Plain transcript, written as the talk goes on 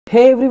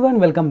Hey everyone,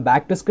 welcome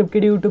back to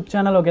Kiddie YouTube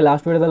channel. Okay,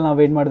 last video ನಾವು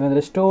wait ಮಾಡಿದ್ವಿ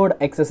ಅಂದರೆ stored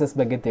XSS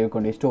ಬಗ್ಗೆ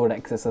ತಿಳ್ಕೊಂಡು stored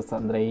XSS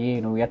ಅಂದರೆ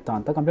ಏನು ಎತ್ತ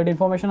ಅಂತ ಕಂಪ್ಲೀಟ್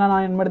ಇನ್ಫಾರ್ಮೇಷನ್ ನಾನು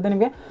ಏನು ಮಾಡಿದ್ದೆ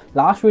ನಿಮಗೆ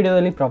ಲಾಸ್ಟ್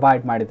ವಿಡಿಯೋದಲ್ಲಿ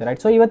ಪ್ರೊವೈಡ್ ಮಾಡಿದ್ದೆ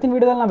ರೈಟ್. ಸೊ ಇವತ್ತಿನ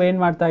ವಿಡಿಯೋದಲ್ಲಿ ನಾವು ಏನು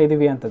ಮಾಡ್ತಾ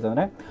ಇದ್ದೀವಿ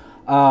ಅಂತಂದರೆ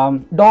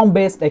DOM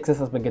ಬೇಸ್ಡ್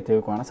XSS ಬಗ್ಗೆ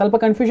ತಿಳ್ಕೊಳ್ಳೋಣ. ಸ್ವಲ್ಪ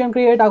ಕನ್ಫ್ಯೂಷನ್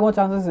ಕ್ರಿಯೇಟ್ ಆಗೋ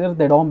ಚಾನ್ಸಸ್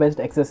ಇರುತ್ತೆ DOM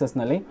ಬೇಸ್ಡ್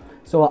XSSನಲ್ಲಿ.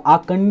 ಸೊ ಆ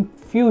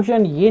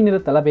ಕನ್ಫ್ಯೂಷನ್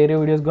ಏನಿರುತ್ತಲ್ಲ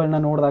ಬೇರೆ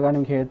ವೀಡಿಯೋಸ್ಗಳನ್ನ ನೋಡಿದಾಗ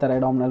ನಿಮ್ಗೆ ಹೇಳ್ತಾರೆ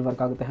DOMನಲ್ಲಿ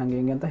ವರ್ಕ್ ಆಗುತ್ತೆ ಹಾಗೆ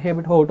ಹಿಂಗೆ ಅಂತ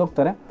ಹೇಳ್ಬಿಟ್ಟು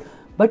ಹೊರಟೋಗ್ತಾರೆ.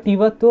 ಬಟ್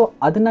ಇವತ್ತು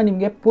ಅದನ್ನು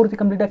ನಿಮಗೆ ಪೂರ್ತಿ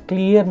ಕಂಪ್ಲೀಟಾಗಿ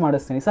ಕ್ಲಿಯರ್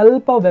ಮಾಡಿಸ್ತೀನಿ.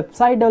 ಸ್ವಲ್ಪ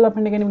ವೆಬ್ಸೈಟ್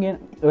ಡೆವಲಪ್ಮೆಂಟ್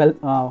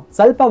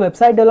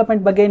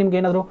ಬಗ್ಗೆ ನಿಮ್ಗೆ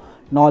ಏನಾದರೂ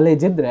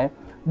ನಾಲೆಜ್ ಇದ್ದರೆ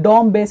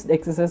DOM ಬೇಸ್ಡ್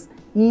XSS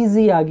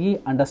ಈಸಿಯಾಗಿ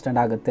ಅಂಡರ್ಸ್ಟ್ಯಾಂಡ್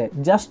ಆಗುತ್ತೆ.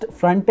 ಜಸ್ಟ್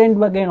ಫ್ರಂಟ್ ಎಂಡ್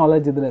ಬಗ್ಗೆ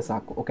ನಾಲೆಜ್ ಇದ್ದರೆ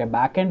ಸಾಕು. ಓಕೆ,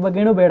 ಬ್ಯಾಕ್ ಎಂಡ್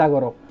ಬಗ್ಗೆನೂ ಬೇಡ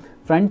ಬರೋ,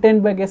 ಫ್ರಂಟ್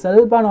ಎಂಡ್ ಬಗ್ಗೆ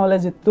ಸ್ವಲ್ಪ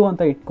ನಾಲೆಜ್ ಇತ್ತು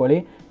ಅಂತ ಇಟ್ಕೊಳ್ಳಿ,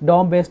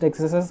 DOM ಬೇಸ್ಡ್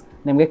XSS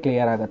ನಿಮಗೆ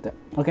ಕ್ಲಿಯರ್ ಆಗುತ್ತೆ.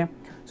 Okay,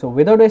 so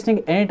without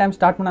wasting any time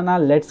start ಮಾಡೋಣ.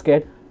 Let's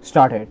get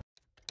started.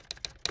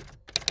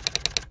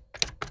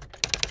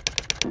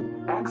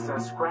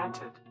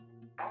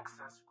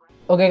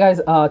 Okay guys,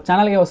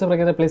 ಚಾನಲ್ಗೆ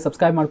ಹೊಸಬರಾಗಿದ್ದರೆ ಪ್ಲೀಸ್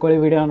ಸಬ್ಸ್ಕ್ರೈಬ್ ಮಾಡ್ಕೊಳ್ಳಿ.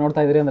 ವೀಡಿಯೋ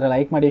ನೋಡ್ತಾ ಇದ್ದೀರಿ ಅಂದರೆ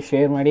ಲೈಕ್ ಮಾಡಿ,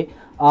 ಶೇರ್ ಮಾಡಿ.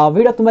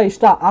 ವೀಡಿಯೋ ತುಂಬ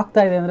ಇಷ್ಟ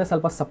ಆಗ್ತಾ ಇದೆ ಅಂದರೆ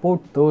ಸ್ವಲ್ಪ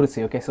ಸಪೋರ್ಟ್ ತೋರಿಸಿ.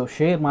 ಓಕೆ, ಸೊ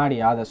ಶೇರ್ ಮಾಡಿ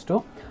ಆದಷ್ಟು.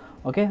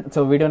 ಓಕೆ, ಸೊ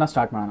ವೀಡಿಯೋನ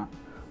ಸ್ಟಾರ್ಟ್ ಮಾಡೋಣ.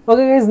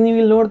 ಓಕೆ ಗೈಸ್, ನೀವು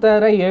ಇಲ್ಲಿ ನೋಡ್ತಾ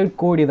ಇದ್ದಾರೆ 2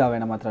 ಕೋಡ್ ಇದ್ದಾವೆ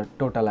ನಮ್ಮ ಹತ್ರ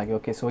ಟೋಟಲ್ ಆಗಿ.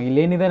 ಓಕೆ, ಸೊ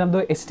ಇಲ್ಲೇನಿದೆ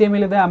ನಮ್ಮದು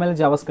HTML ಇದೆ, ಆಮೇಲೆ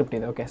ಜಾವಾಸ್ಕ್ರಿಪ್ಟ್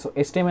ಇದೆ. Okay, so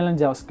HTML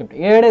and JavaScript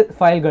 2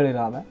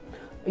 ಫೈಲ್ಗಳಿದ್ದಾವೆ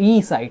ಈ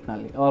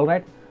ಸೈಟ್ನಲ್ಲಿ. ಆಲ್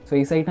ರೈಟ್, ಸೊ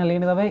ಈ ಸೈಟ್ನಲ್ಲಿ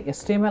ಏನಿದಾವೆ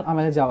HTML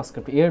ಆಮೇಲೆ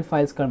ಜಾವಾಸ್ಕ್ರಿಪ್ಟ್ 2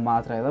 ಫೈಲ್ಸ್ಗಳು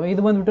ಮಾತ್ರ ಇದ್ದಾವೆ.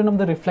 ಇದು ಬಂದುಬಿಟ್ಟು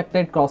ನಮ್ಮದು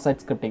reflected cross site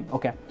scripting.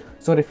 Okay,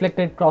 so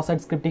reflected cross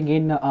site scripting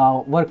ಏನು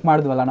ವರ್ಕ್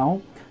ಮಾಡಿದ್ವಲ್ಲ ನಾವು,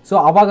 ಸೊ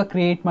ಆವಾಗ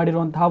ಕ್ರಿಯೇಟ್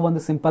ಮಾಡಿರುವಂತಹ ಒಂದು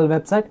ಸಿಂಪಲ್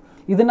ವೆಬ್ಸೈಟ್.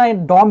 ಇದನ್ನು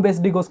DOM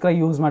ಬೇಸ್ಡಿಗೋಸ್ಕರ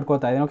ಯೂಸ್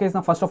ಮಾಡ್ಕೋತಾ ಇದ್ದೀನಿ. ಓಕೆ,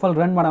 ನಾವು ಫಸ್ಟ್ ಆಫ್ ಆಲ್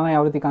ರನ್ ಮಾಡೋಣ,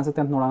 ಯಾವ ರೀತಿ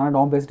ಕಾಣಿಸುತ್ತೆ ಅಂತ ನೋಡೋಣ.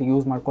 DOM ಬೇಸ್ಡ್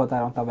ಯೂಸ್ ಮಾಡ್ಕೋತಾ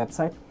ಇರೋಂಥ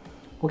website.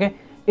 Okay,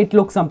 it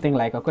look something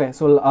like. Okay,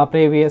 so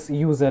previous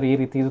user ಈ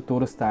ರೀತಿ ಇದು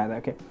ತೋರಿಸ್ತಾ ಇದೆ.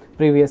 ಓಕೆ,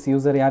 ಪ್ರೀವಿಯಸ್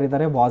ಯೂಸರ್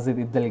ಯಾರಿದ್ದಾರೆ,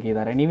 ವಾಜಿದ್ ಇದ್ದಲ್ಲಿಗೆ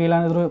ಇದ್ದಾರೆ. ನೀವು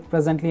ಇಲ್ಲಾಂದ್ರೂ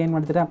ಪ್ರೆಸೆಂಟ್ಲಿ ಏನು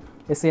ಮಾಡ್ತೀರಾ,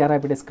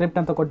 SCRIPT ಸ್ಕ್ರಿಪ್ಟ್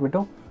ಅಂತ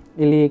ಕೊಟ್ಬಿಟ್ಟು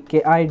ಇಲ್ಲಿ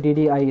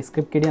KIDDI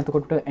ಸ್ಕ್ರಿಪ್ಟ್ ಕಿಡಿ ಅಂತ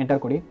ಕೊಟ್ಬಿಟ್ಟು ಎಂಟರ್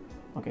ಕೊಡಿ.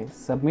 Okay,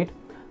 submit.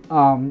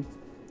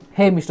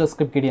 ಹೇ ಮಿಸ್ಟರ್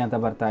ಸ್ಕ್ರಿಪ್ಟ್ ಕಿಡಿ ಅಂತ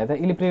ಬರ್ತಾ ಇದೆ.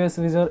 ಇಲ್ಲಿ ಪ್ರೀವಿಯಸ್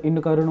ಯೂಸರ್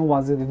ಇನ್ನು ಕರೂ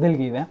ವಾಜಿದ್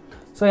ಇದ್ದಲ್ಲಿಗೆ ಇದೆ.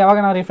 ಸೊ ಯಾವಾಗ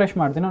ನಾವು ರಿಫ್ರೆಶ್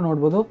ಮಾಡ್ತೀನೋ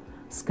ನೋಡ್ಬೋದು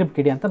ಸ್ಕ್ರಿಪ್ಟ್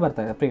ಕಿಡಿ ಅಂತ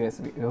ಬರ್ತಾ ಇದೆ, ಪ್ರೀವಿಯಸ್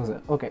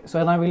ಯೂಸರ್. ಓಕೆ, ಸೊ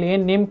ನಾವು ಇಲ್ಲಿ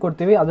ಏನು ನೇಮ್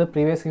ಕೊಡ್ತೀವಿ ಅದು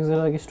ಪ್ರೀವಿಯಸ್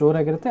ಯೂಸರ್ ಆಗಿ ಸ್ಟೋರ್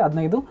ಆಗಿರುತ್ತೆ,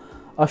 ಅದನ್ನ ಇದು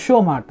ಶೋ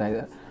ಮಾಡ್ತಾ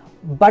ಇದೆ.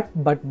 ಬಟ್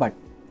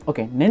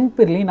ಓಕೆ,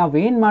 ನೆನಪಿರಲಿ,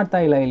 ನಾವೇನು ಮಾಡ್ತಾ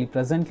ಇಲ್ಲ ಇಲ್ಲಿ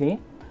ಪ್ರೆಸೆಂಟ್ಲಿ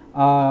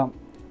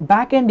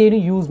ಬ್ಯಾಕ್ ಎಂಡ್ ಏನು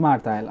ಯೂಸ್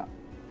ಮಾಡ್ತಾ ಇಲ್ಲ.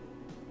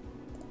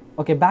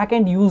 ಓಕೆ, ಬ್ಯಾಕ್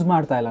ಎಂಡ್ ಯೂಸ್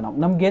ಮಾಡ್ತಾ ಇಲ್ಲ ನಾವು.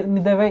 ನಮ್ಗೆ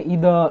ಏನಿದ್ದಾವೆ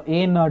ಇದು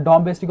ಏನು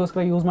DOM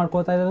ಬೇಸ್ಡಿಗೋಸ್ಕರ ಯೂಸ್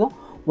ಮಾಡ್ಕೊಳ್ತಾ ಇರೋದು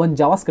ಒಂದು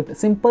ಜಾವಾಸ್ಕ್ರಿಪ್ಟ್,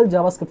 ಸಿಂಪಲ್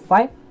ಜಾವಾಸ್ಕ್ರಿಪ್ಟ್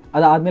ಫೈಲ್,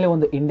 ಅದಾದಮೇಲೆ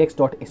ಒಂದು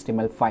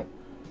index.html ಫೈಲ್.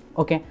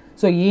 ಓಕೆ,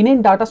 ಸೊ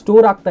ಏನೇನು ಡಾಟಾ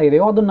ಸ್ಟೋರ್ ಆಗ್ತಾ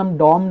ಇದೆಯೋ ಅದು ನಮ್ಮ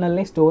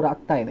DOMನಲ್ಲೇ ಸ್ಟೋರ್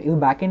ಆಗ್ತಾ ಇದೆ. ಇದು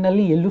ಬ್ಯಾಕ್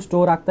ಎಂಡಲ್ಲಿ ಎಲ್ಲೂ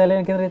ಸ್ಟೋರ್ ಆಗ್ತಾ ಇಲ್ಲ,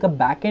 ಯಾಕೆಂದರೆ ಇದಕ್ಕೆ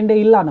ಬ್ಯಾಕ್ ಎಂಡೇ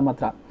ಇಲ್ಲ ನಮ್ಮ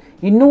ಹತ್ರ.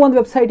 ಇನ್ನೂ ಒಂದು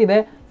ವೆಬ್ಸೈಟ್ ಇದೆ,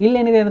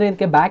 ಇಲ್ಲೇನಿದೆ ಅಂದರೆ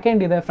ಇದಕ್ಕೆ ಬ್ಯಾಕ್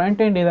ಎಂಡ್ ಇದೆ,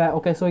 ಫ್ರಂಟ್ ಎಂಡ್ ಇದೆ.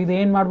 ಓಕೆ, ಸೊ ಇದು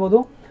ಏನು ಮಾಡ್ಬೋದು,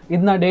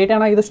 ಇದನ್ನ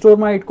ಡೇಟಾನ ಇದು ಸ್ಟೋರ್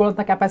ಮಾಡಿ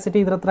ಇಟ್ಕೊಳ್ಳೋಂಥ ಕೆಪಾಸಿಟಿ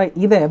ಇದ್ರ ಹತ್ರ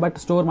ಇದೆ, ಬಟ್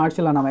ಸ್ಟೋರ್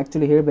ಮಾಡಿಸಿಲ್ಲ ನಾವು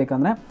ಆ್ಯಕ್ಚುಲಿ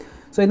ಹೇಳಬೇಕಂದ್ರೆ.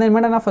 ಸೊ ಇದನ್ನ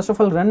ಮಾಡೋಣ, first of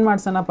all run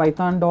ಮಾಡಿಸೋಣ.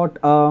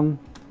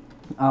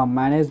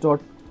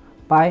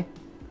 python.manage.py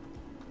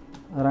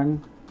run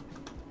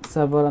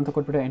server ಅಂತ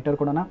ಕೊಟ್ಬಿಟ್ಟು ಎಂಟರ್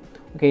ಕೊಡೋಣ.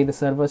 ಓಕೆ, ಇದು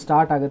ಸರ್ವರ್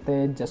ಸ್ಟಾರ್ಟ್ ಆಗುತ್ತೆ.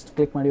 ಜಸ್ಟ್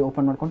ಕ್ಲಿಕ್ ಮಾಡಿ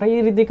ಓಪನ್ ಮಾಡ್ಕೊಂಡ್ರೆ ಈ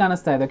ರೀತಿ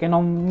ಕಾಣಿಸ್ತಾ ಇದೆ. ಓಕೆ,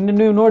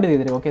 ನೀವು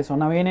ನೋಡಿದಿದ್ರಿ. ಓಕೆ, ಸೊ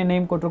ನಾವು ಏನೇ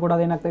ನೇಮ್ ಕೊಟ್ಟರು ಕೂಡ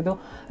ಅದೇನಾಗ್ತಾಯಿತ್ತು,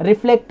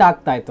 ರಿಫ್ಲೆಕ್ಟ್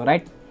ಆಗ್ತಾಯಿತ್ತು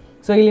ರೈಟ್.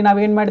 ಸೊ ಇಲ್ಲಿ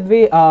ನಾವೇನು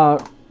ಮಾಡಿದ್ವಿ,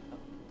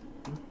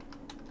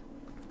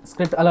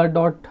 ಸ್ಕ್ರಿಪ್ಟ್ ಅಲರ್ಟ್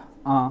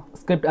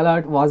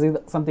ವಾಸ್ ಇದು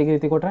ಸಮಥಿಂಗ್ ಈ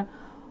ರೀತಿ ಕೊಟ್ಟರೆ.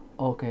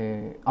 ಓಕೆ,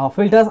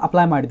 ಫಿಲ್ಟರ್ಸ್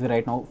ಅಪ್ಲೈ ಮಾಡಿದ್ವಿ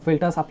ರೈಟ್. ನಾವು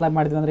ಫಿಲ್ಟರ್ಸ್ ಅಪ್ಲೈ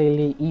ಮಾಡಿದ್ವಿ ಅಂದರೆ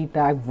ಇಲ್ಲಿ ಈ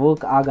ಟ್ಯಾಗ್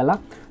ವರ್ಕ್ ಆಗಲ್ಲ.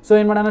 ಸೊ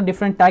ಏನು ಮಾಡೋಣ,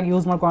 ಡಿಫ್ರೆಂಟ್ ಟ್ಯಾಗ್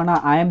ಯೂಸ್ ಮಾಡ್ಕೊಳ್ಳೋಣ.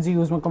 IMG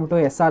ಯೂಸ್ ಮಾಡ್ಕೊಂಡ್ಬಿಟ್ಟು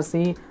SRC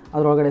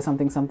ಅದರೊಳಗಡೆ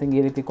ಸಮಥಿಂಗ್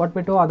ಈ ರೀತಿ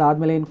ಕೊಟ್ಬಿಟ್ಟು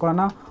ಅದಾದಮೇಲೆ ಏನು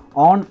ಕೊಡೋಣ,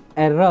 on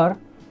error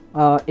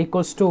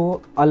equals to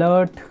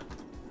alert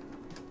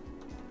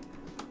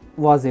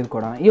was ಇದು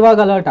ಕೊಡೋಣ. ಇವಾಗ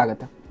ಅಲರ್ಟ್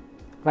ಆಗುತ್ತೆ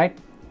ರೈಟ್.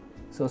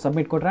 ಸೊ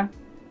ಸಬ್ಮಿಟ್ ಕೊಟ್ಟರೆ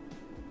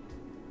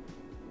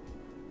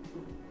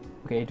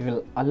okay, it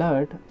will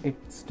alert.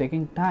 It's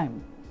taking time.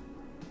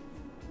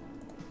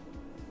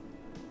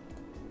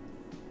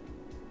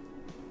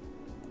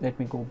 Let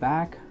me go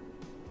back,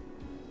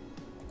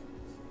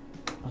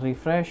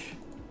 refresh.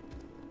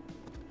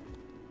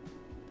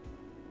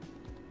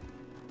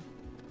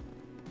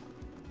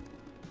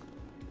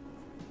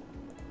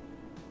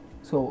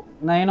 So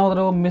ನಾ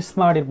ಏನಾದರೂ ಮಿಸ್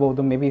ಮಾಡಿರ್ಬೋದು,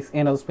 ಮೇ ಬಿ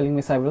ಏನಾದರೂ ಸ್ಪೆಲ್ಲಿಂಗ್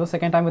ಮಿಸ್ ಆಗಿರ್ಬೋದು.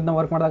 ಸೆಕೆಂಡ್ ಟೈಮ್ ಇದನ್ನ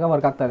ವರ್ಕ್ ಮಾಡಿದಾಗ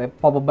ವರ್ಕ್ ಆಗ್ತಾ ಇದೆ,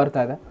 ಪಾಪಪ್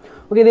ಬರ್ತಾ ಇದೆ.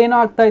 ಓಕೆ, ಇದೇನೋ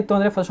ಆಗ್ತಾ ಇತ್ತು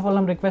ಅಂದರೆ ಫಸ್ಟ್ ಆಫ್ ಆಲ್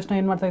ನಮ್ಮ ರಿಕ್ವೆಸ್ಟ್ನ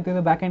ಏನು ಮಾಡ್ತಾ ಇತ್ತು,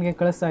 ಇದು ಬ್ಯಾಕ್ ಎಂಡ್ಗೆ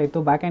ಕಳಿಸ್ತಾ ಇತ್ತು.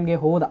 ಬ್ಯಾಕ್ ಎಂಡ್ಗೆ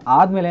ಹೋದ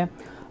ಆದಮೇಲೆ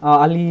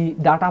ಅಲ್ಲಿ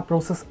ಡಾಟಾ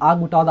ಪ್ರೋಸೆಸ್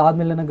ಆಗಿಬಿಟ್ಟು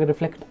ಅದಾದಮೇಲೆ ನನಗೆ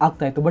ರಿಫ್ಲೆಕ್ಟ್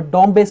ಆಗ್ತಾ ಇತ್ತು. ಬಟ್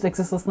DOM ಬೇಸ್ಡ್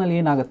XSSನಲ್ಲಿ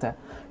ಏನಾಗುತ್ತೆ,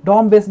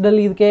 DOM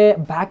ಬೇಸ್ಡಲ್ಲಿ ಇದಕ್ಕೆ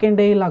ಬ್ಯಾಕ್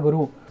ಎಂಡೇ ಇಲ್ಲ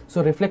ಗುರು. ಸೊ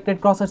ರಿಫ್ಲೆಕ್ಟೆಡ್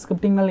ಕ್ರಾಸ್ ಸೈಟ್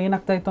ಸ್ಕ್ರಿಪ್ಟಿಂಗ್ನಲ್ಲಿ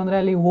ಏನಾಗ್ತಾ ಇತ್ತು ಅಂದರೆ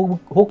ಅಲ್ಲಿ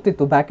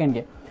ಹೋಗ್ತಿತ್ತು ಬ್ಯಾಕ್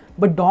ಎಂಡ್ಗೆ.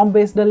 ಬಟ್ DOM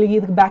ಬೇಸ್ಡಲ್ಲಿ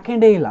ಇದಕ್ಕೆ ಬ್ಯಾಕ್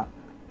ಎಂಡೇ ಇಲ್ಲ.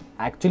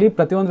 ಆ್ಯಕ್ಚುಲಿ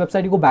ಪ್ರತಿಯೊಂದು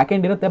ವೆಬ್ಸೈಟಿಗೂ ಬ್ಯಾಕ್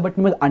ಎಂಡ್ ಇರುತ್ತೆ, ಬಟ್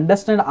ನಿಮಗೆ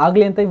ಅಂಡರ್ಸ್ಟ್ಯಾಂಡ್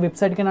ಆಗಲಿ ಅಂತ ಈ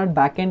ವೆಬ್ಸೈಟ್ಗೆ ನಾನು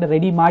ಬ್ಯಾಕ್ ಎಂಡ್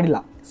ರೆಡಿ ಮಾಡಿಲ್ಲ.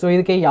 ಸೊ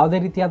ಇದಕ್ಕೆ ಯಾವುದೇ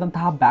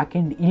ರೀತಿಯಾದಂತಹ ಬ್ಯಾಕ್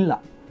ಎಂಡ್ ಇಲ್ಲ.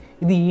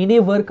 ಇದು ಏನೇ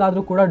ವರ್ಕ್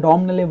ಆದರೂ ಕೂಡ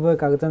DOMನಲ್ಲೇ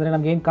ವರ್ಕ್ ಆಗುತ್ತೆ. ಅಂದರೆ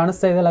ನಮ್ಗೆ ಏನು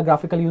ಕಾಣಿಸ್ತಾ ಇದೆಯಲ್ಲ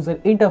ಗ್ರಾಫಿಕಲ್ ಯೂಸರ್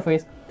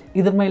ಇಂಟರ್ಫೇಸ್,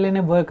 ಇದ್ರ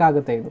ಮೇಲೇ ವರ್ಕ್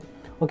ಆಗುತ್ತೆ ಇದು.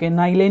 ಓಕೆ,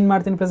 ನಾ ಇಲ್ಲೇನು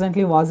ಮಾಡ್ತೀನಿ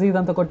ಪ್ರೆಸೆಂಟ್ಲಿ ವಾಜಿದ್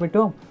ಅಂತ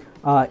ಕೊಟ್ಬಿಟ್ಟು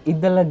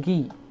ಇದ್ದಲ್ಲಗಿ,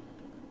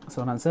 ಸೊ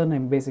ನನ್ನ ಸರ್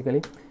ನೇಮ್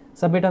ಬೇಸಿಕಲಿ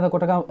ಸಬ್ಮಿಟ್ ಅಂತ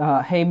ಕೊಟ್ಟಾಗ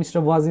ಹೇ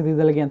ಮಿಸ್ಟರ್ ವಾಜಿದ್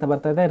ಇದ್ದಲ್ಲಿಗೆ ಅಂತ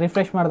ಬರ್ತಾ ಇದೆ.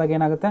 ರಿಫ್ರೆಶ್ ಮಾಡಿದಾಗ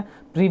ಏನಾಗುತ್ತೆ,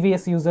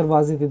 ಪ್ರೀವಿಯಸ್ ಯೂಸರ್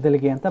ವಾಜಿದ್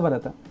ಇದ್ದಲ್ಲಿಗೆ ಅಂತ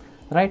ಬರುತ್ತೆ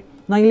ರೈಟ್.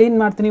 ನಾನು ಇಲ್ಲಿ ಏನು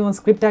ಮಾಡ್ತೀನಿ, ಒಂದು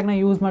ಸ್ಕ್ರಿಪ್ಟ್ ಟ್ಯಾಗ್ನ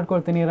ಯೂಸ್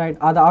ಮಾಡ್ಕೊಳ್ತೀನಿ ರೈಟ್.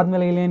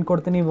 ಅದಾದಮೇಲೆ ಇಲ್ಲಿ ಏನು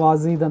ಕೊಡ್ತೀನಿ,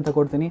 ವಾಜಿದ್ ಅಂತ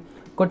ಕೊಡ್ತೀನಿ,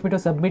 ಕೊಟ್ಬಿಟ್ಟು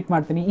ಸಬ್ಮಿಟ್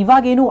ಮಾಡ್ತೀನಿ.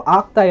 ಇವಾಗೇನೂ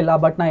ಆಗ್ತಾ ಇಲ್ಲ,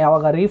 ಬಟ್ ನಾನು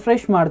ಯಾವಾಗ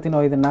ರಿಫ್ರೆಶ್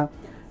ಮಾಡ್ತೀನೋ ಇದನ್ನು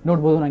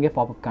ನೋಡ್ಬೋದು ನನಗೆ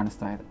ಪಾಪಪ್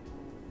ಕಾಣಿಸ್ತಾ ಇದೆ.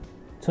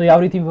 ಸೊ ಯಾವ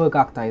ರೀತಿ ವರ್ಕ್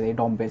ಆಗ್ತಾ ಇದೆ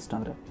ಡಾಮ್ ಬೇಸ್ಡ್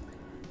ಅಂದರೆ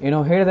ಏನೋ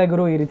ಹೇಳಿದೆ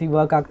ಗುರು ಈ ರೀತಿ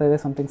ವರ್ಕ್ ಆಗ್ತಾ ಇದೆ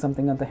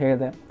ಸಮಥಿಂಗ್ ಅಂತ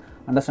ಹೇಳಿದೆ,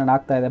 ಅಂಡರ್ಸ್ಟ್ಯಾಂಡ್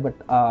ಆಗ್ತಾ ಇದೆ. ಬಟ್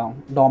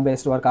ಡಾಮ್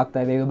ಬೇಸ್ಡ್ ವರ್ಕ್ ಆಗ್ತಾ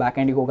ಇದೆ, ಇದು ಬ್ಯಾಕ್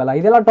ಎಂಡಿಗೆ ಹೋಗಲ್ಲ,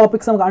 ಇದೆಲ್ಲ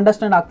ಟಾಪಿಕ್ಸ್ ನಮ್ಗೆ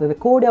ಅಂಡರ್ಸ್ಟ್ಯಾಂಡ್ ಆಗ್ತಾ ಇದೆ.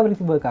 ಕೋಡ್ ಯಾವ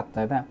ರೀತಿ ವರ್ಕ್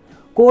ಆಗ್ತಾ ಇದೆ,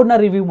 ಕೋಡ್ನ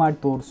ರಿವ್ಯೂ ಮಾಡಿ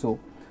ತೋರಿಸು.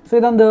 ಸೊ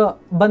ಇದೊಂದು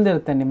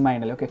ಬಂದಿರುತ್ತೆ ನಿಮ್ಮ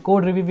ಮೈಂಡಲ್ಲಿ. ಓಕೆ,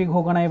 ಕೋಡ್ ರಿವ್ಯೂವಿಗೆ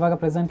ಹೋಗೋಣ ಇವಾಗ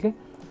ಪ್ರೆಸೆಂಟ್ಲಿ.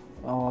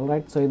 ಆಲ್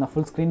ರೈಟ್, ಸೊ ಇದನ್ನ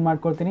ಫುಲ್ ಸ್ಕ್ರೀನ್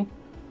ಮಾಡ್ಕೊಳ್ತೀನಿ.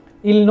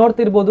 ಇಲ್ಲಿ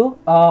ನೋಡ್ತಿರ್ಬೋದು,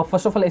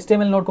 first of all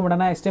HTML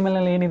ನೋಡ್ಕೊಂಬಿಡೋಣ.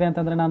 HTML ಏನಿದೆ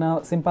ಅಂತಂದರೆ ನಾನು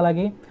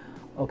ಸಿಂಪಲಾಗಿ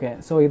ಓಕೆ,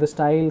 ಸೊ ಇದು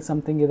ಸ್ಟೈಲ್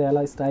ಸಮಥಿಂಗ್ ಇದೆ ಅಲ್ಲ,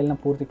 ಈ ಸ್ಟೈಲ್ನ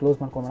ಪೂರ್ತಿ ಕ್ಲೋಸ್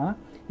ಮಾಡ್ಕೊಂಬಿಡೋಣ.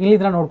 ಇಲ್ಲಿ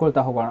ಇದನ್ನ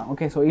ನೋಡ್ಕೊಳ್ತಾ ಹೋಗೋಣ.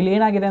 ಓಕೆ, ಸೊ ಇಲ್ಲಿ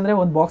ಏನಾಗಿದೆ ಅಂದರೆ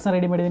ಒಂದು ಬಾಕ್ಸ್ನ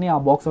ರೆಡಿ ಮಾಡಿದ್ದೀನಿ. ಆ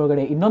ಬಾಕ್ಸ್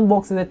ಒಳಗಡೆ ಇನ್ನೊಂದು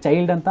ಬಾಕ್ಸ್ ಇದೆ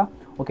ಚೈಲ್ಡ್ ಅಂತ.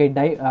 ಓಕೆ,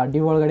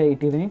 ಡಿವ್ ಒಳಗಡೆ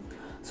ಇಟ್ಟಿದ್ದೀನಿ.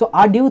 ಸೊ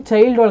ಆ ಡಿವ್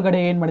ಚೈಲ್ಡ್ ಒಳಗಡೆ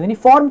ಏನು ಮಾಡಿದ್ದೀನಿ,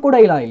 ಫಾರ್ಮ್ ಕೂಡ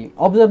ಇಲ್ಲ. ಇಲ್ಲಿ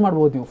ಅಬ್ಸರ್ವ್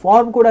ಮಾಡ್ಬೋದು ನೀವು,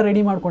 ಫಾರ್ಮ್ ಕೂಡ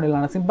ರೆಡಿ ಮಾಡ್ಕೊಂಡಿಲ್ಲ.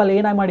 ನಾನು ಸಿಂಪಲ್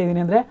ಏನಾಗಿ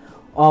ಮಾಡಿದ್ದೀನಿ ಅಂದರೆ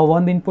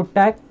ಒಂದು input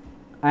tag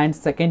and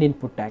second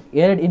input tag,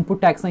 2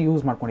 input ಟ್ಯಾಗ್ಸ್ನ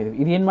use ಮಾಡ್ಕೊಂಡಿದ್ದೀವಿ.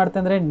 ಇದು ಏನು ಮಾಡುತ್ತೆ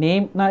ಅಂದರೆ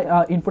ನೇಮ್ನ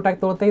ಇನ್ಪುಟ್ ಟ್ಯಾಗ್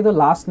ತೊಗೊಳುತ್ತೆ, ಇದು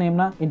last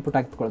ನೇಮ್ನ input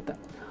tag ತೊಗೊಳುತ್ತೆ.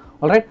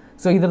 All right,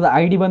 so ಇದ್ರದ್ದು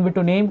ID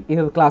ಬಂದುಬಿಟ್ಟು ನೇಮ್,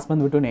 ಇದ್ರದ್ದು ಕ್ಲಾಸ್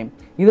ಬಂದುಬಿಟ್ಟು ನೇಮ್,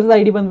 ಇದ್ರದ್ದು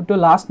ID ಬಂದುಬಿಟ್ಟು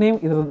ಲಾಸ್ಟ್ ನೇಮ್,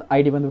 ಇದ್ರದ್ದು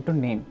ID ಬಂದುಬಿಟ್ಟು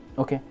ನೇಮ್.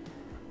 ಓಕೆ,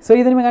 ಸೊ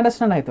ಇದು ನಿಮಗೆ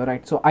ಅಂಡರ್ಸ್ಟ್ಯಾಂಡ್ ಆಯಿತು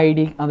ರೈಟ್. ಸೊ ID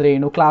ಅಂದರೆ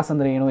ಏನು, ಕ್ಲಾಸ್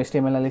ಅಂದರೆ ಏನು,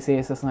 HTML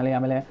CSSನಲ್ಲಿ,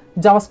 ಆಮೇಲೆ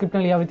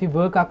ಜಾವಾಸ್ಕ್ರಿಪ್ಟ್ನಲ್ಲಿ ಯಾವ ರೀತಿ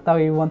ವರ್ಕ್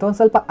ಆಗ್ತಾವೆ ಇವು ಅಂತ ಒಂದು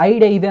ಸ್ವಲ್ಪ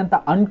ಐಡಿಯಾ ಇದೆ ಅಂತ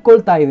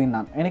ಅಂದ್ಕೊಳ್ತಾ ಇದ್ದೀನಿ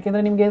ನಾನು.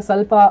 ಏನಕ್ಕೆಂದರೆ ನಿಮಗೆ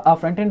ಸ್ವಲ್ಪ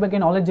ಫ್ರಂಟ್ ಎಂಡ್ ಬಗ್ಗೆ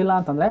ನಾಲೆಜ್ ಇಲ್ಲ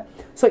ಅಂತಂದರೆ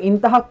ಸೊ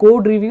ಇಂತಹ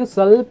ಕೋಡ್ ರಿವ್ಯೂ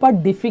ಸ್ವಲ್ಪ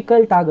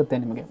ಡಿಫಿಕಲ್ಟ್ ಆಗುತ್ತೆ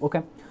ನಿಮಗೆ.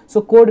 Okay, so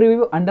code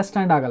review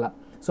understand ಆಗಲ್ಲ.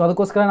 ಸೊ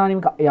ಅದಕ್ಕೋಸ್ಕರ ನಾನು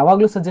ನಿಮ್ಗೆ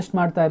ಯಾವಾಗಲೂ ಸಜೆಸ್ಟ್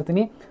ಮಾಡ್ತಾ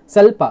ಇರ್ತೀನಿ,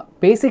 ಸ್ವಲ್ಪ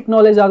ಬೇಸಿಕ್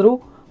ನಾಲೆಜ್ ಆದರೂ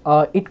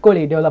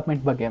ಇಟ್ಕೊಳ್ಳಿ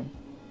ಡೆವಲಪ್ಮೆಂಟ್ ಬಗ್ಗೆ.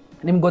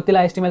 ನಿಮ್ಗೆ ಗೊತ್ತಿಲ್ಲ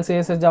HTML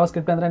CSS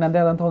ಜಾವಾಸ್ಕ್ರಿಪ್ಟ್ ಅಂದರೆ ನನ್ನದೇ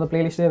ಆದಂಥ ಒಂದು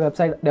ಪ್ಲೇಲಿಸ್ಟ್ ಇದೆ,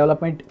 website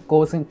development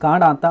course in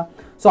Kannada ಅಂತ.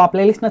 ಸೊ ಆ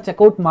ಪ್ಲೇಲಿಸ್ಟ್ನ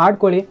ಚೆಕ್ಔಟ್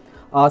ಮಾಡ್ಕೊಳ್ಳಿ.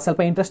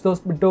 ಸ್ವಲ್ಪ ಇಂಟ್ರೆಸ್ಟ್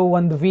ತೋರಿಸ್ಬಿಟ್ಟು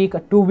 1 ವೀಕ್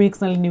 2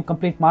 ವೀಕ್ಸ್ನಲ್ಲಿ ನೀವು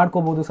ಕಂಪ್ಲೀಟ್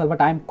ಮಾಡ್ಕೋಬೋದು, ಸ್ವಲ್ಪ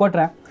ಟೈಮ್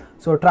ಕೊಟ್ಟರೆ.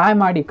 ಸೊ ಟ್ರೈ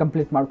ಮಾಡಿ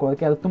ಕಂಪ್ಲೀಟ್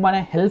ಮಾಡ್ಕೊಳ್ಳೋದಕ್ಕೆ, ಅದು ತುಂಬಾ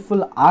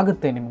ಹೆಲ್ಪ್ಫುಲ್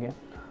ಆಗುತ್ತೆ ನಿಮಗೆ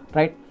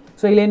ರೈಟ್.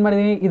 ಸೊ ಇಲ್ಲಿ ಏನು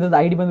ಮಾಡಿದ್ದೀನಿ, ಇದ್ರದ್ದು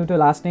ID ಬಂದುಬಿಟ್ಟು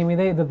ಲಾಸ್ಟ್ ನೇಮ್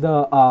ಇದೆ, ಇದ್ರದ್ದು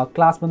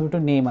ಕ್ಲಾಸ್ ಬಂದುಬಿಟ್ಟು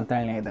ನೇಮ್ ಅಂತ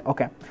ಹೇಳಿ ಇದೆ.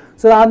 ಓಕೆ,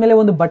 ಸೊ ಆದಮೇಲೆ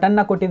ಒಂದು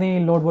ಬಟನ್ನ ಕೊಟ್ಟಿದ್ದೀನಿ.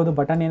 ಇಲ್ಲಿ ನೋಡ್ಬೋದು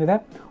ಬಟನ್ ಏನಿದೆ,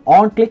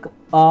 ಆನ್ ಕ್ಲಿಕ್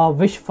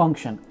ವಿಶ್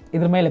ಫಂಕ್ಷನ್.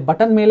 ಇದ್ರ ಮೇಲೆ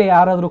ಬಟನ್ ಮೇಲೆ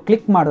ಯಾರಾದರೂ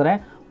ಕ್ಲಿಕ್ ಮಾಡಿದ್ರೆ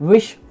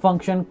ವಿಶ್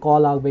ಫಂಕ್ಷನ್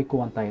ಕಾಲ್ ಆಗಬೇಕು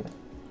ಅಂತ ಇದೆ.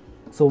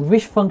 ಸೊ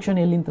ವಿಶ್ ಫಂಕ್ಷನ್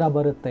ಎಲ್ಲಿಂದ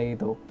ಬರುತ್ತೆ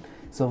ಇದು,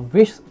 ಸೊ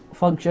ವಿಶ್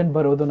ಫಂಕ್ಷನ್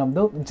ಬರೋದು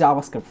ನಮ್ಮದು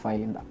ಜಾವಾಸ್ಕ್ರಿಪ್ಟ್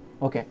ಫೈಲಿಂದ.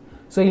 ಓಕೆ,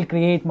 ಸೊ ಇಲ್ಲಿ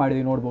ಕ್ರಿಯೇಟ್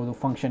ಮಾಡಿದ್ವಿ, ನೋಡ್ಬೋದು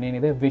ಫಂಕ್ಷನ್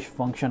ಏನಿದೆ ವಿಶ್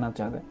ಫಂಕ್ಷನ್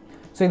ಅಂತ ಇದೆ.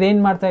 ಸೊ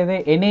ಇದೇನು ಮಾಡ್ತಾ ಇದೆ,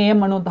 NAM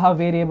ಅನ್ನುವಂತಹ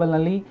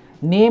ವೇರಿಯೇಬಲ್ನಲ್ಲಿ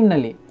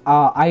ನೇಮ್ನಲ್ಲಿ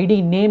ID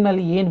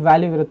ನೇಮ್ನಲ್ಲಿ ಏನು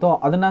ವ್ಯಾಲ್ಯೂ ಇರುತ್ತೋ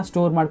ಅದನ್ನು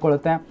ಸ್ಟೋರ್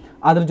ಮಾಡ್ಕೊಳ್ಳುತ್ತೆ.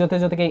 ಅದ್ರ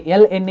ಜೊತೆಗೆ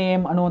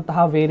LNAM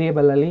ಅನ್ನುವಂತಹ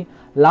ವೇರಿಯೇಬಲಲ್ಲಿ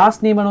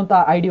ಲಾಸ್ಟ್ ನೇಮ್ ಅನ್ನುವಂಥ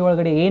ID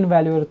ಒಳಗಡೆ ಏನು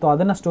ವ್ಯಾಲ್ಯೂ ಇರುತ್ತೋ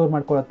ಅದನ್ನು ಸ್ಟೋರ್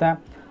ಮಾಡ್ಕೊಳ್ಳುತ್ತೆ.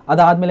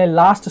 ಅದಾದಮೇಲೆ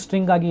ಲಾಸ್ಟ್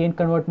ಸ್ಟ್ರಿಂಗ್ ಆಗಿ ಏನು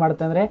ಕನ್ವರ್ಟ್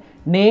ಮಾಡುತ್ತೆ ಅಂದರೆ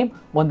ನೇಮ್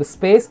ಒಂದು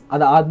ಸ್ಪೇಸ್,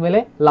 ಅದಾದಮೇಲೆ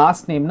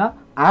ಲಾಸ್ಟ್ ನೇಮ್ನ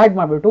ಆ್ಯಡ್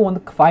ಮಾಡಿಬಿಟ್ಟು ಒಂದು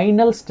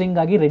ಫೈನಲ್ ಸ್ಟ್ರಿಂಗ್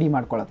ಆಗಿ ರೆಡಿ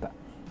ಮಾಡ್ಕೊಳ್ಳುತ್ತೆ.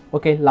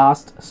 ಓಕೆ,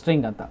 ಲಾಸ್ಟ್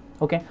ಸ್ಟ್ರಿಂಗ್ ಅಂತ.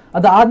 ಓಕೆ,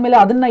 ಅದಾದಮೇಲೆ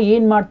ಅದನ್ನು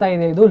ಏನು ಮಾಡ್ತಾ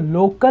ಇದೆ, ಇದು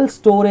ಲೋಕಲ್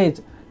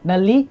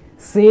ಸ್ಟೋರೇಜ್ನಲ್ಲಿ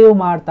ಸೇವ್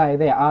ಮಾಡ್ತಾ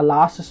ಇದೆ. ಆ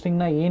ಲಾಸ್ಟ್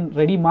ಸ್ಟ್ರಿಂಗ್ನ ಏನು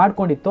ರೆಡಿ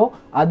ಮಾಡ್ಕೊಂಡಿತ್ತೋ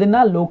ಅದನ್ನು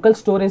ಲೋಕಲ್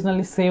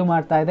ಸ್ಟೋರೇಜ್ನಲ್ಲಿ ಸೇವ್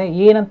ಮಾಡ್ತಾ ಇದೆ.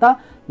 ಏನಂತ,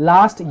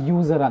 ಲಾಸ್ಟ್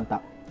ಯೂಸರ್ ಅಂತ.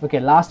 ಓಕೆ,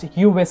 ಲಾಸ್ಟ್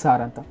USR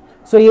ಅಂತ.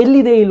 ಸೊ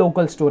ಎಲ್ಲಿದೆ ಈ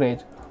ಲೋಕಲ್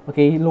ಸ್ಟೋರೇಜ್?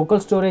 ಓಕೆ, ಈ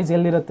ಲೋಕಲ್ ಸ್ಟೋರೇಜ್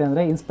ಎಲ್ಲಿರುತ್ತೆ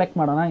ಅಂದರೆ ಇನ್ಸ್ಪೆಕ್ಟ್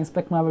ಮಾಡೋಣ.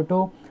 ಇನ್ಸ್ಪೆಕ್ಟ್ ಮಾಡಿಬಿಟ್ಟು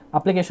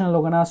ಅಪ್ಲಿಕೇಶನಲ್ಲಿ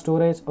ಹೋಗೋಣ,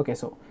 ಸ್ಟೋರೇಜ್. ಓಕೆ,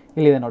 ಸೊ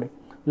ಇಲ್ಲಿದೆ ನೋಡಿ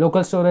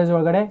ಲೋಕಲ್ ಸ್ಟೋರೇಜ್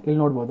ಒಳಗಡೆ. ಇಲ್ಲಿ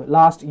ನೋಡ್ಬೋದು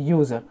ಲಾಸ್ಟ್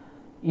ಯೂಸರ್.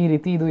 ಈ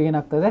ರೀತಿ ಇದು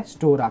ಏನಾಗ್ತದೆ,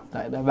 ಸ್ಟೋರ್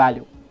ಆಗ್ತಾ ಇದೆ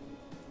ವ್ಯಾಲ್ಯೂ.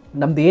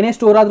 ನಮ್ದು ಏನೇ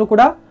ಸ್ಟೋರ್ ಆದರೂ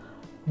ಕೂಡ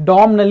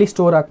ಡಾಮ್ನಲ್ಲಿ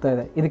ಸ್ಟೋರ್ ಆಗ್ತಾ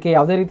ಇದೆ. ಇದಕ್ಕೆ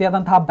ಯಾವುದೇ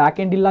ರೀತಿಯಾದಂತಹ ಬ್ಯಾಕ್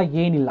ಎಂಡ್ ಇಲ್ಲ,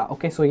 ಏನಿಲ್ಲ.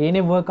 ಓಕೆ, ಸೊ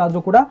ಏನೇ ವರ್ಕ್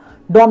ಆದರೂ ಕೂಡ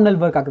ಡಾಮ್ನಲ್ಲಿ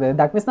ವರ್ಕ್ ಆಗ್ತಾ ಇದೆ.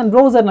 ದ್ಯಾಟ್ ಮೀನ್ಸ್ ನನ್ನ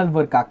ಬ್ರೌಸರ್ನಲ್ಲಿ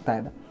ವರ್ಕ್ ಆಗ್ತಾ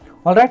ಇದೆ.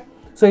 ಆಲ್ ರೈಟ್,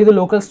 ಸೊ ಇದು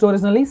ಲೋಕಲ್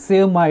ಸ್ಟೋರೇಜ್ನಲ್ಲಿ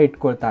ಸೇವ್ ಮಾಡಿ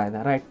ಇಟ್ಕೊಳ್ತಾ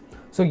ಇದೆ ರೈಟ್.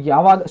 ಸೊ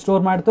ಯಾವಾಗ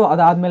ಸ್ಟೋರ್ ಮಾಡ್ತು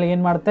ಅದಾದಮೇಲೆ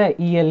ಏನು ಮಾಡುತ್ತೆ,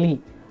 ELE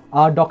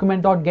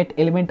document.get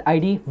element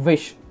ID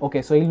wish. Okay,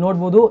 so ಇಲ್ಲಿ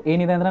ನೋಡ್ಬೋದು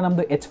ಏನಿದೆ ಅಂದರೆ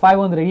ನಮ್ಮದು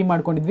H5 ಒಂದು ರೆಡಿ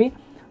ಮಾಡ್ಕೊಂಡಿದ್ವಿ,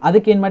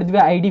 ಅದಕ್ಕೆ ಏನು ಮಾಡಿದ್ವಿ,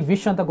 ID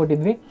wish ಅಂತ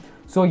ಕೊಟ್ಟಿದ್ವಿ.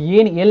 ಸೊ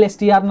ಏನು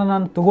LSTRನ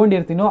ನಾನು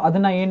ತೊಗೊಂಡಿರ್ತೀನೋ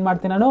ಅದನ್ನು ಏನು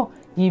ಮಾಡ್ತೀನಿ, ನಾನು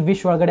ಈ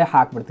ವಿಶ್ ಒಳಗಡೆ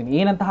ಹಾಕ್ಬಿಡ್ತೀನಿ.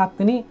 ಏನಂತ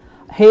ಹಾಕ್ತೀನಿ,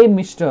 ಹೇ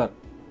ಮಿಸ್ಟರ್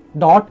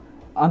ಡಾಟ್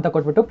ಅಂತ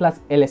ಕೊಟ್ಬಿಟ್ಟು ಪ್ಲಸ್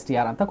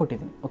LSTR ಅಂತ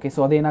ಕೊಟ್ಟಿದ್ದೀನಿ. ಓಕೆ, ಸೊ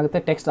ಅದೇನಾಗುತ್ತೆ,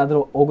 ಟೆಕ್ಸ್ಟ್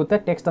ಆದರೂ ಹೋಗುತ್ತೆ.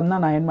 ಟೆಕ್ಸ್ಟನ್ನು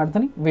ನಾನು ಏನು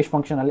ಮಾಡ್ತೀನಿ, ವಿಶ್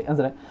ಫಂಕ್ಷನಲ್ಲಿ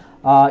ಅಂದರೆ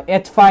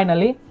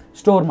H5ನಲ್ಲಿ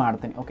ಸ್ಟೋರ್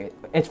ಮಾಡ್ತೀನಿ. ಓಕೆ,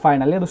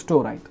 H5ನಲ್ಲಿ ಅದು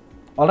ಸ್ಟೋರ್ ಆಯಿತು.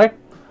 ಆಲ್ ರೈಟ್,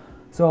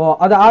 ಸೊ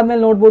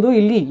ಅದಾದಮೇಲೆ ನೋಡ್ಬೋದು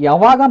ಇಲ್ಲಿ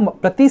ಯಾವಾಗ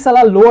ಪ್ರತಿ ಸಲ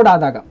ಲೋಡ್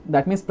ಆದಾಗ,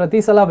 ದ್ಯಾಟ್ ಮೀನ್ಸ್ ಪ್ರತಿ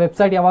ಸಲ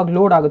ವೆಬ್ಸೈಟ್ ಯಾವಾಗ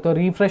ಲೋಡ್ ಆಗುತ್ತೋ,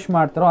 ರಿಫ್ರೆಶ್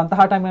ಮಾಡ್ತಾರೋ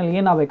ಅಂತಹ ಟೈಮಲ್ಲಿ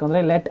ಏನಾಗಬೇಕು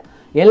ಅಂದರೆ let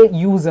L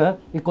user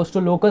equals to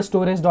local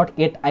storage dot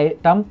get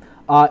item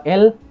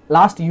L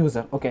last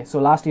user. Okay, so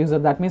last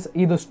user that means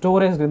ಇದು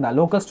ಸ್ಟೋರೇಜ್ದಿಂದ,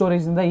 ಲೋಕಲ್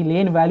ಸ್ಟೋರೇಜಿಂದ ಇಲ್ಲಿ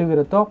ಏನು ವ್ಯಾಲ್ಯೂ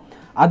ಇರುತ್ತೋ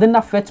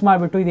ಅದನ್ನು ಫೆಚ್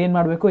ಮಾಡಿಬಿಟ್ಟು ಇದೇನು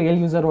ಮಾಡಬೇಕು, L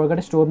ಯೂಸರ್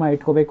ಒಳಗಡೆ ಸ್ಟೋರ್ ಮಾಡಿ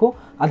ಇಟ್ಕೋಬೇಕು.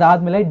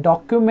 ಅದಾದಮೇಲೆ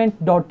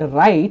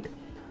document.write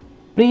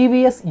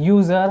previous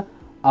user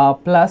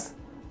plus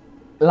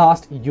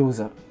last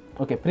user.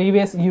 Okay,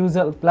 previous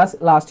user plus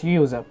last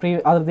user.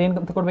 ಅದ್ರದ್ದು ಏನು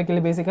ಅಂತ ಕೊಡಬೇಕು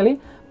ಇಲ್ಲಿ, ಬೇಸಿಕಲಿ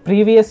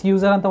ಪ್ರೀವಿಯಸ್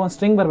ಯೂಸರ್ ಅಂತ ಒಂದು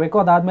ಸ್ಟ್ರಿಂಗ್ ಬರಬೇಕು.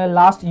 ಅದಾದಮೇಲೆ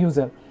ಲಾಸ್ಟ್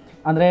ಯೂಸರ್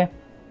ಅಂದರೆ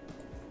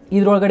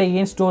ಇದ್ರೊಳಗಡೆ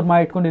ಏನು ಸ್ಟೋರ್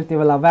ಮಾಡಿ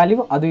ಇಟ್ಕೊಂಡಿರ್ತೀವಲ್ಲ ವ್ಯಾಲ್ಯೂ,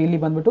 ಅದು ಇಲ್ಲಿ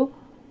ಬಂದ್ಬಿಟ್ಟು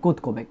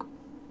ಕೂತ್ಕೋಬೇಕು.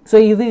 ಸೊ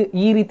ಇದು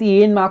ಈ ರೀತಿ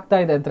ಏನು ಆಗ್ತಾ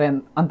ಇದೆ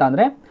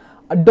ಅಂದರೆ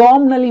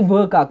ಡಾಮ್ನಲ್ಲಿ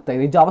ವರ್ಕ್ ಆಗ್ತಾ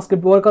ಇದೆ.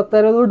 ಜಾವಾಸ್ಕ್ರಿಪ್ಟ್ ವರ್ಕ್ ಆಗ್ತಾ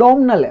ಇರೋದು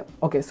ಡಾಮ್ನಲ್ಲೇ.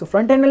 ಓಕೆ, ಸೊ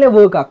ಫ್ರಂಟ್ ಎಂಡ್ನಲ್ಲೇ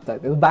ವರ್ಕ್ ಆಗ್ತಾ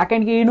ಇದೆ. ಬ್ಯಾಕ್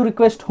ಎಂಡ್ಗೆ ಏನು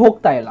ರಿಕ್ವೆಸ್ಟ್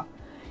ಹೋಗ್ತಾ ಇಲ್ಲ.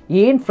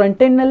 ಏನು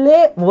ಫ್ರಂಟ್ ಎಂಡ್ನಲ್ಲೇ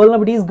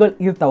ವಲ್ನರಬಿಲಿಟೀಸ್ಗಳು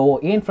ಇರ್ತಾವೋ,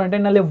 ಏನು ಫ್ರಂಟ್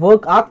ಎಂಡ್ನಲ್ಲೇ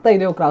ವರ್ಕ್ ಆಗ್ತಾ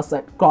ಇದೆಯೋ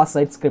ಕ್ರಾಸ್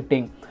ಸೈಟ್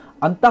ಸ್ಕ್ರಿಪ್ಟಿಂಗ್,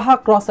 ಅಂತಹ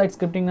ಕ್ರಾಸ್ ಸೈಟ್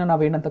ಸ್ಕ್ರಿಪ್ಟಿಂಗ್ನ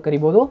ನಾವೇನಂತ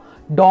ಕರಿಬೋದು,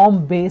 dam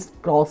based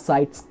cross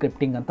site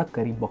scripting ಅಂತ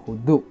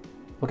ಕರಿಬಹುದು.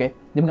 ಓಕೆ,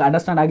 ನಿಮ್ಗೆ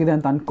ಅಂಡರ್ಸ್ಟ್ಯಾಂಡ್ ಆಗಿದೆ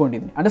ಅಂತ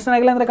ಅಂದ್ಕೊಂಡಿದ್ದೀನಿ. ಅಂಡರ್ಸ್ಟ್ಯಾಂಡ್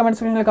ಆಗಿಲ್ಲ ಅಂದರೆ ಕಮೆಂಟ್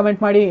ಸೆಕ್ಷನಲ್ಲಿ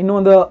ಕಮೆಂಟ್ ಮಾಡಿ, ಇನ್ನೂ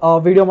ಒಂದು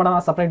ವೀಡಿಯೋ ಮಾಡೋಣ,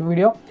 ಸಪ್ರೇಟ್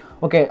ವೀಡಿಯೋ.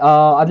 ಓಕೆ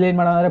ಅದ್ರಲ್ಲಿ ಏನು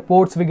ಮಾಡೋಣ ಅಂದರೆ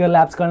ಪೋರ್ಟ್ಸ್ ವಿಗರ್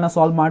ಲ್ಯಾಬ್ಸ್ಗಳನ್ನ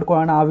ಸಾಲ್ವ್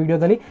ಮಾಡ್ಕೊಳ್ಳೋಣ ಆ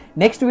ವಿಡಿಯೋದಲ್ಲಿ.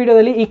 ನೆಕ್ಸ್ಟ್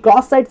ವಿಡಿಯೋದಲ್ಲಿ ಈ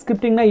ಕ್ರಾಸ್ ಸೈಟ್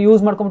ಸ್ಕ್ರಿಪ್ಟಿಂಗ್ನ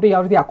ಯೂಸ್ ಮಾಡ್ಕೊಂಬಿಟ್ಟು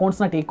ಯಾವ ರೀತಿ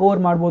ಅಕೌಂಟ್ಸ್ನ ಟೇಕ್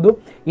ಓವರ್ ಮಾಡ್ಬೋದು,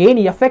 ಏನು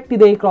ಎಫೆಕ್ಟ್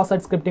ಇದೆ ಈ ಕ್ರಾಸ್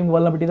ಸೈಟ್ ಸ್ಕ್ರಿಪ್ಟಿಂಗ್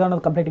ವಲ್ನಬಿಲಿಟಿ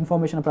ಅನ್ನೋದು ಕಂಪ್ಲೀಟ್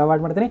ಇನ್ಫಾರ್ಮೇಷನ್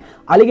ಪ್ರೊವೈಡ್ ಮಾಡ್ತೀನಿ.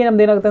 ಅಲ್ಲಿಗೆ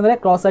ನಮ್ದು ಏನಾಗುತ್ತೆ ಅಂದರೆ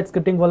cross site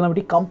scripting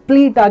vulnerability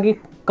complete ಆಗಿ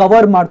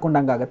ಕವರ್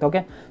ಮಾಡ್ಕೊಂಡಂಗೆ ಆಗುತ್ತೆ.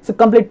 ಓಕೆ, ಸೊ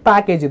ಕಂಪ್ಲೀಟ್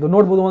ಪ್ಯಾಕೇಜ್ ಇದು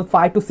ನೋಡ್ಬೋದು. ಒಂದು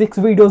 5 to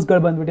 6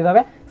 ವೀಡಿಯೋಸ್ಗಳು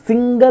ಬಂದುಬಿಟ್ಟಿದ್ದಾವೆ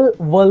ಸಿಂಗಲ್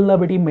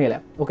ವಲ್ನಬಿಲಿಟಿ ಮೇಲೆ.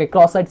 ಓಕೆ,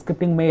 ಕ್ರಾಸ್ ಸೈಟ್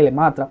ಸ್ಕ್ರಿಪ್ಟಿಂಗ್ ಮೇಲೆ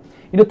ಮಾತ್ರ.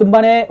 ಇನ್ನು ತುಂಬಾ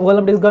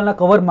ವಲ್ನಬಿಲಿಟೀಸ್ಗಳನ್ನ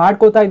ಕವರ್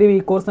ಮಾಡ್ಕೋತಾ ಇದ್ದೀವಿ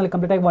ಈ ಕೋರ್ಸ್ನಲ್ಲಿ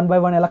ಕಂಪ್ಲೀಟಾಗಿ 1 by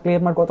 1 ಎಲ್ಲ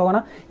ಕ್ಲಿಯರ್ ಮಾಡ್ಕೋತಾ ಹೋಗೋಣ.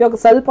 ಇವಾಗ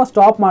ಸ್ವಲ್ಪ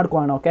ಸ್ಟಾಪ್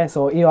ಮಾಡ್ಕೊಳ್ಳೋಣ. ಓಕೆ,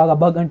 ಸೊ ಇವಾಗ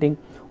ಬಗ್ ಹಂಟಿಂಗ್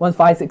ಒಂದು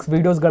 5-6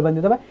 ವೀಡಿಯೋಸ್ಗಳು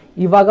ಬಂದಿದ್ದಾವೆ.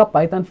 ಇವಾಗ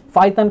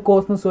ಪೈಥಾನ್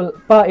ಕೋರ್ಸ್ನ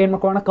ಸ್ವಲ್ಪ ಏನು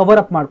ಮಾಡ್ಕೊಳ್ಳೋಣ,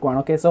 ಕವರ್ ಅಪ್ ಮಾಡ್ಕೊಳ್ಳೋಣ.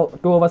 ಓಕೆ, ಸೊ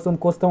 2 hours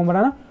ಒಂದು ಕೋರ್ಸ್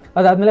ತೊಗೊಂಡ್ಬರೋಣ.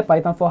 ಅದಾದಮೇಲೆ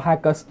ಪೈಥಾನ್ ಫಾರ್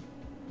ಹ್ಯಾಕರ್ಸ್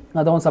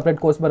ಅದು ಒಂದು ಸಪ್ರೇಟ್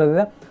ಕೋರ್ಸ್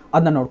ಬರೋದಿದೆ,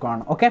 ಅದನ್ನ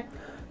ನೋಡ್ಕೊಳ್ಳೋಣ. ಓಕೆ,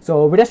 ಸೊ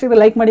ವಿಡಿಯೋ ಇಷ್ಟ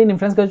ಲೈಕ್ ಮಾಡಿ, ನಿಮ್ಮ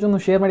ಫ್ರೆಂಡ್ಸ್ಗಳ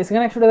ಜೊತೆ ಶೇರ್ ಮಾಡಿ.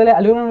 ಸಿಗೋಣ ನೆಕ್ಸ್ಟ್ ವಿಡಿಯೋದಲ್ಲಿ.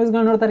 ಅಲ್ಲಿ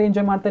ನ್ಯೂಸ್ಗಳನ್ನ ನೋಡ್ತಾರೆ,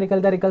 ಎಂಜಾಯ್ ಮಾಡ್ತಾರೆ,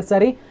 ಕಲಿತಾರೆ,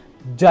 ಕಲಿಸ್ತಾರೆ.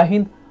 ಜೈ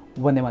ಹಿಂದ್,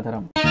 ವಂದೇ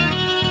ಮಾತರಂ.